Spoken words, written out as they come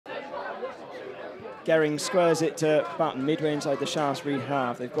Gehring squares it to Batten, midway inside the Shaftesbury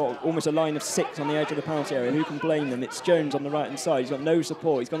half. They've got almost a line of 6 on the edge of the penalty area. Who can blame them? It's Jones on the right-hand side. He's got no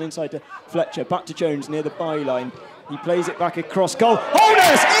support. He's gone inside to Fletcher. Back to Jones near the byline. He plays it back across goal.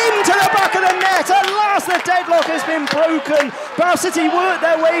 Holness into the back of the net. At last the deadlock has been broken. Bath City work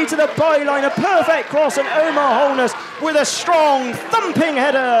their way to the byline. A perfect cross, and Omar Holness with a strong thumping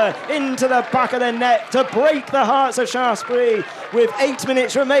header into the back of the net to break the hearts of Shaftesbury. With 8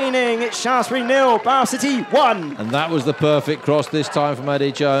 minutes remaining, it's Shaftesbury 0, Bath City 1. And that was the perfect cross this time from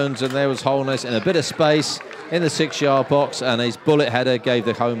Eddie Jones, and there was Holness in a bit of space in the 6-yard box, and his bullet header gave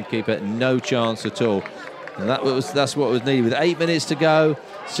the home keeper no chance at all. And that's what was needed. With 8 minutes to go,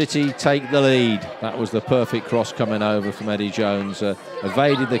 City take the lead. That was the perfect cross coming over from Eddie Jones.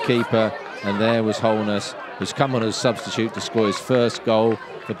 Evaded the keeper, and there was Holness, who's come on as substitute to score his first goal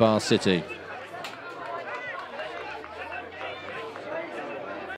for Bath City.